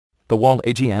The WALL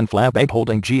AG and FLABEG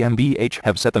Holding GmbH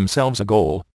have set themselves a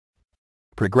goal: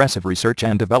 progressive research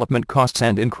and development costs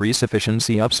and increase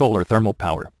efficiency of solar thermal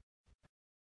power.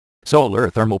 Solar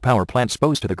thermal power plants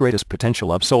boast the greatest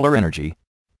potential of solar energy.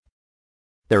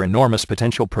 Their enormous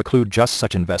potential preclude just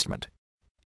such investment.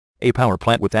 A power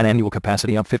plant with an annual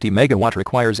capacity of 50 megawatt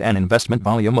requires an investment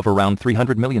volume of around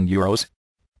 300 million euros.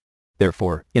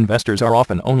 Therefore, investors are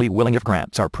often only willing if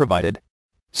grants are provided.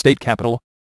 State capital.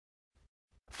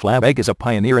 FLABEG is a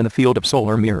pioneer in the field of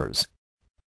solar mirrors.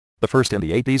 The first in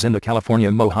the 80s in the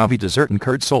California Mojave Desert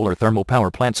incurred solar thermal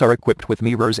power plants are equipped with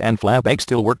mirrors, and FLABEG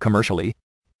still work commercially.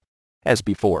 As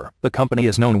before, the company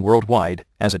is known worldwide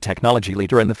as a technology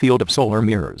leader in the field of solar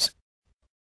mirrors.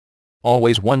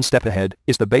 Always one step ahead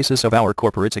is the basis of our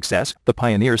corporate success. The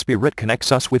pioneer spirit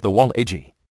connects us with the WALL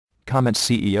AG. Comments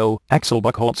CEO Axel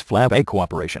Buchholz. FLABEG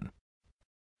cooperation.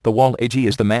 The WALL AG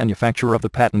is the manufacturer of the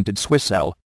patented Swiss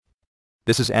cell.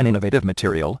 This is an innovative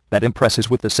material that impresses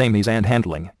with the same ease and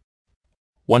handling.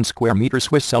 1 square meter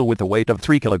Swiss cell with a weight of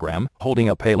 3 kg, holding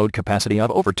a payload capacity of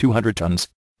over 200 tons.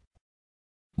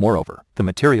 Moreover, the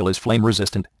material is flame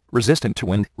resistant, resistant to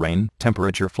wind, rain,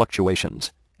 temperature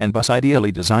fluctuations, and thus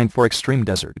ideally designed for extreme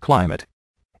desert climate.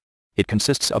 It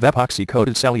consists of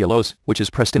epoxy-coated cellulose, which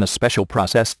is pressed in a special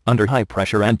process under high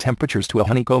pressure and temperatures to a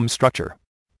honeycomb structure.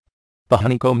 The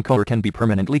honeycomb core can be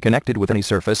permanently connected with any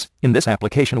surface, in this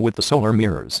application with the solar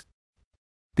mirrors.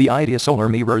 The IDEA solar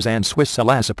mirrors and Swiss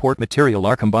cell as support material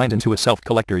are combined into a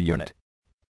self-collector unit.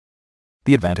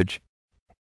 The advantage: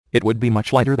 it would be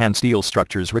much lighter than steel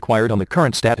structures required on the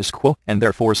current status quo, and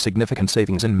therefore significant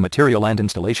savings in material and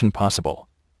installation possible.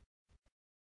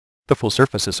 The full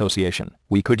surface association: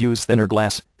 we could use thinner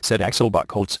glass, said Axel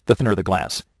Buchholz. The thinner the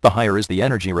glass, the higher is the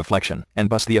energy reflection, and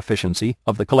thus the efficiency,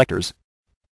 of the collectors.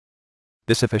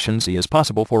 This efficiency is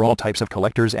possible for all types of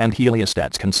collectors and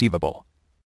heliostats conceivable.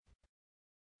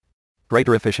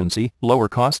 Greater efficiency, lower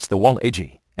costs. The WALL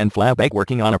AG and FLABEG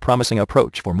working on a promising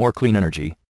approach for more clean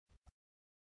energy.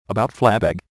 About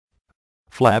FLABEG.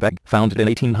 FLABEG, founded in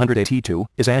 1882,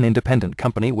 is an independent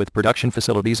company with production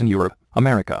facilities in Europe,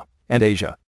 America, and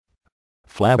Asia.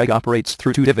 FLABEG operates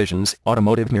through 2 divisions: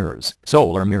 automotive mirrors,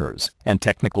 solar mirrors, and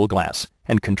technical glass,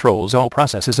 and controls all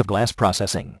processes of glass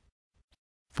processing.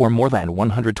 For more than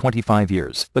 125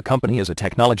 years, the company is a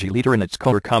technology leader in its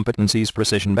core competencies: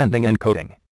 precision bending and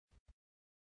coating.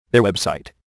 Their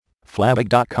website: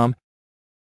 flabeg.com.